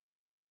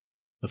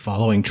The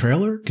following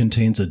trailer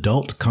contains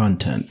adult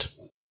content.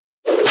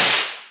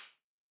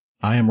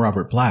 I am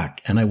Robert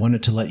Black, and I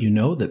wanted to let you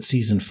know that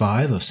Season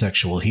 5 of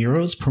Sexual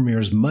Heroes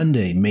premieres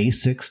Monday, May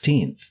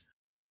 16th.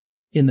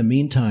 In the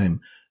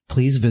meantime,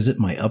 please visit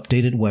my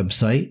updated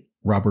website,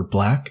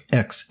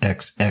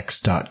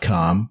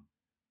 robertblackxxx.com.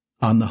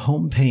 On the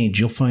home page,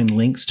 you'll find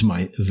links to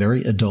my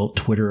very adult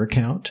Twitter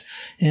account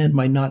and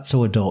my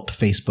not-so-adult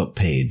Facebook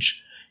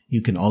page.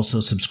 You can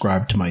also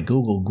subscribe to my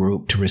Google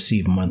group to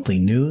receive monthly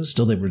news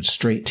delivered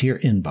straight to your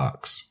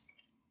inbox.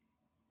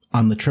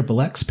 On the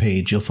XXX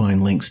page, you'll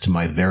find links to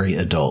my very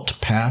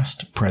adult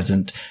past,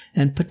 present,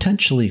 and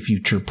potentially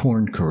future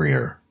porn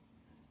career.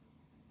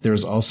 There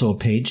is also a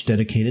page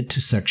dedicated to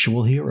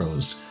Sexual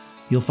Heroes.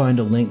 You'll find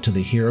a link to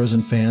the Heroes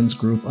and Fans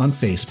group on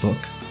Facebook,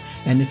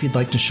 and if you'd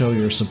like to show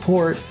your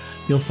support,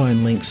 you'll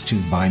find links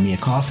to Buy Me a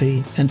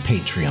Coffee and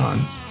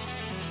Patreon.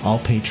 All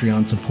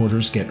Patreon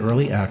supporters get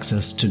early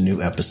access to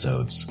new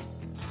episodes.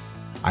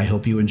 I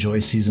hope you enjoy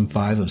Season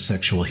 5 of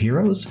Sexual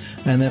Heroes,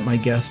 and that my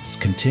guests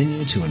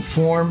continue to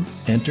inform,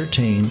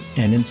 entertain,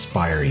 and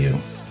inspire you.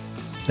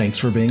 Thanks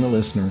for being a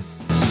listener.